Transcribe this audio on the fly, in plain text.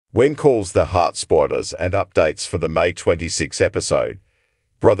When calls the heart spoilers and updates for the May 26 episode.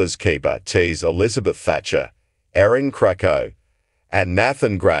 Brothers Keeper tease Elizabeth Thatcher, Erin Krakow, and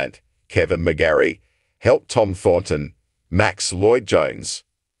Nathan Grant, Kevin McGarry, help Tom Thornton, Max Lloyd-Jones.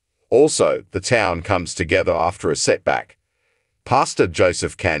 Also, the town comes together after a setback. Pastor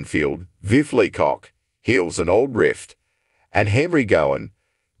Joseph Canfield, Viv Leacock, heals an old rift, and Henry Gowan,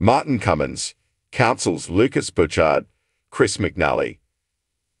 Martin Cummins, counsels Lucas Butchard, Chris McNally.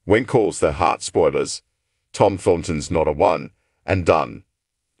 When calls the heart spoilers, Tom Thornton's not a one and done.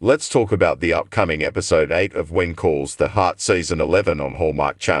 Let's talk about the upcoming episode 8 of When Calls the Heart season 11 on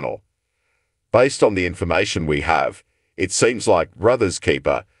Hallmark Channel. Based on the information we have, it seems like Brothers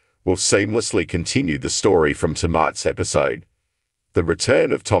Keeper will seamlessly continue the story from tonight's episode. The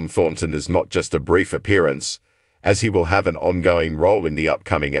return of Tom Thornton is not just a brief appearance, as he will have an ongoing role in the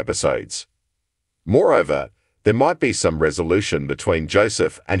upcoming episodes. Moreover, there might be some resolution between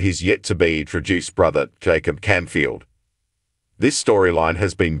Joseph and his yet-to-be-introduced brother, Jacob Canfield. This storyline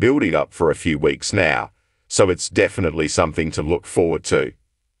has been building up for a few weeks now, so it's definitely something to look forward to.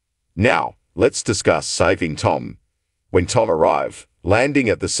 Now, let's discuss saving Tom. When Tom arrived, landing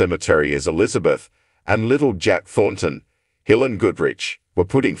at the cemetery as Elizabeth and little Jack Thornton, Hill and Goodrich, were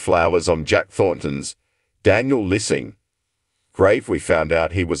putting flowers on Jack Thornton's, Daniel Lissing, grave. We found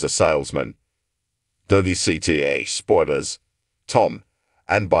out he was a salesman. WCTA spoilers, Tom,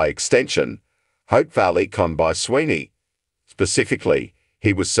 and by extension, Hope Valley Con by Sweeney. Specifically,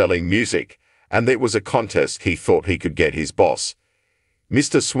 he was selling music, and there was a contest he thought he could get his boss,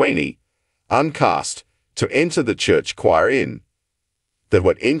 Mr. Sweeney, uncast, to enter the church choir in. There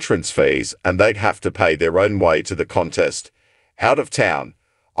were entrance fees, and they'd have to pay their own way to the contest, out of town.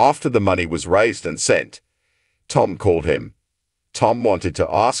 After the money was raised and sent, Tom called him. Tom wanted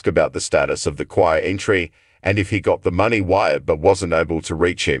to ask about the status of the choir entry and if he got the money wired but wasn't able to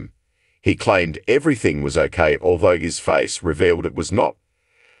reach him. He claimed everything was okay, although his face revealed it was not.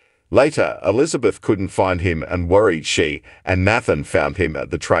 Later, Elizabeth couldn't find him and worried she and Nathan found him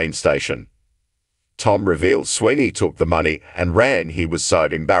at the train station. Tom revealed Sweeney took the money and ran. He was so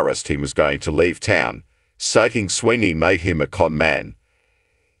embarrassed he was going to leave town, stating Sweeney made him a con man.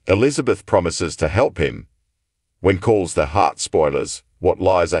 Elizabeth promises to help him. When calls the heart spoilers, what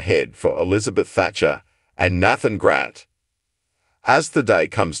lies ahead for Elizabeth Thatcher and Nathan Grant. As the day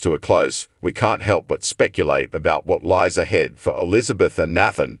comes to a close, we can't help but speculate about what lies ahead for Elizabeth and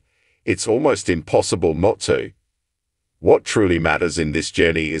Nathan. It's almost impossible not to. What truly matters in this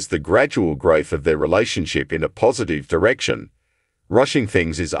journey is the gradual growth of their relationship in a positive direction. Rushing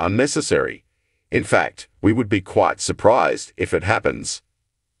things is unnecessary. In fact, we would be quite surprised if it happens.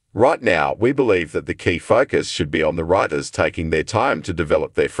 Right now, we believe that the key focus should be on the writers taking their time to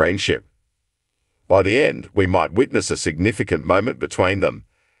develop their friendship. By the end, we might witness a significant moment between them,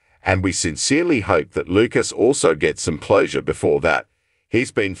 and we sincerely hope that Lucas also gets some closure before that.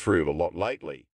 He's been through a lot lately.